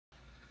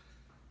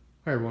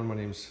Hi everyone, my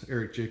name's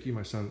Eric Jakey.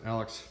 My son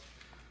Alex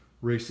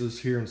races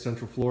here in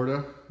Central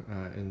Florida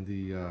in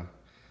the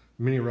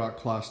mini rock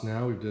class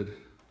now. We did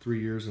 3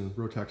 years in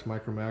Rotax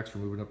Micromax.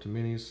 We're moving up to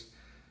minis.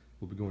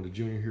 We'll be going to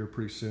junior here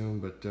pretty soon,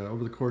 but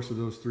over the course of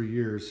those 3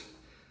 years,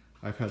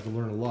 I've had to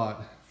learn a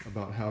lot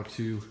about how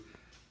to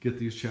get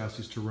these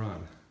chassis to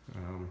run.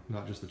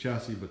 Not just the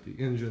chassis, but the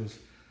engines.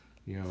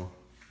 You know,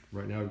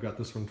 right now we've got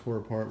this one tore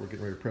apart. We're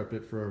getting ready to prep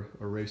it for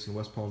a race in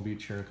West Palm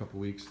Beach here in a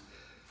couple weeks.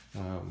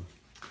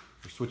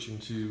 We're switching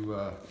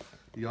to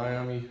the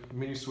IAME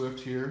Mini Swift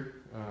here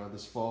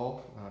this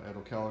fall at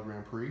Ocala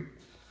Grand Prix.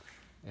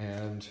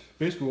 And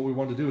basically what we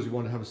wanted to do is we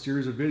wanted to have a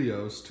series of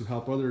videos to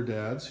help other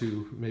dads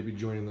who may be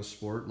joining the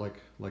sport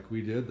like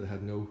we did, that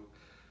had no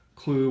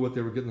clue what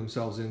they were getting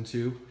themselves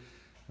into.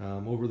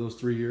 Over those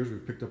 3 years,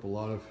 we've picked up a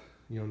lot of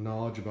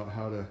knowledge about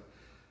how to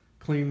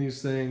clean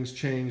these things,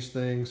 change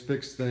things,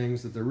 fix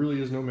things that there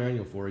really is no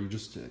manual for.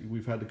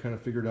 We've had to kind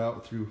of figure it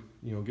out through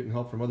getting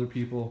help from other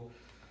people.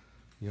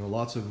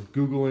 Lots of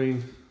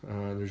Googling.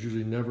 There's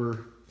usually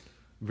never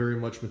very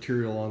much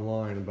material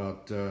online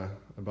about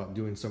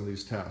doing some of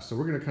these tasks. So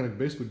we're going to kind of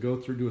basically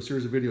do a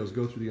series of videos,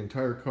 go through the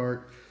entire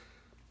cart,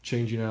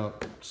 changing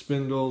out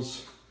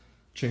spindles,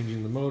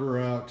 changing the motor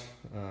out,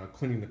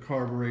 cleaning the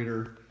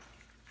carburetor,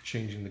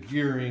 changing the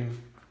gearing,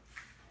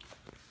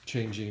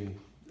 changing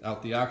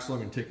out the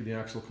axle. Taking the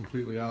axle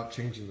completely out,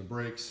 changing the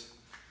brakes,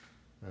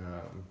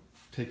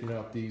 taking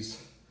out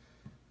these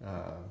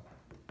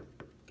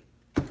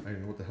I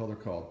don't know what the hell they're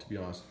called, to be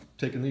honest.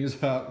 Taking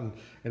these out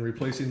and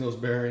replacing those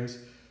bearings.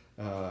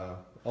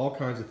 All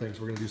kinds of things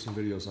we're going to do some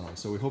videos on.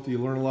 So we hope that you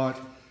learn a lot.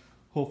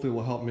 Hopefully it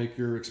will help make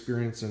your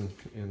experience in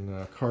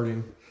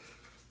karting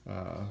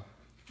a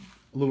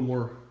little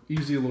more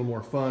easy, a little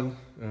more fun.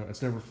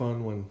 It's never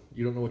fun when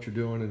you don't know what you're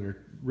doing and you're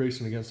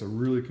racing against a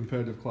really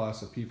competitive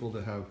class of people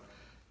that have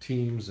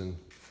teams and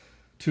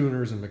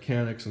tuners and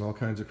mechanics and all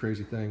kinds of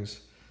crazy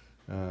things.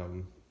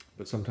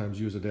 But sometimes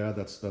you as a dad,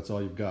 that's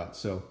all you've got.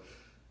 So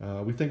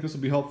we think this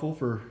will be helpful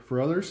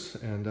for others,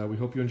 and we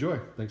hope you enjoy.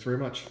 Thanks very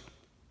much.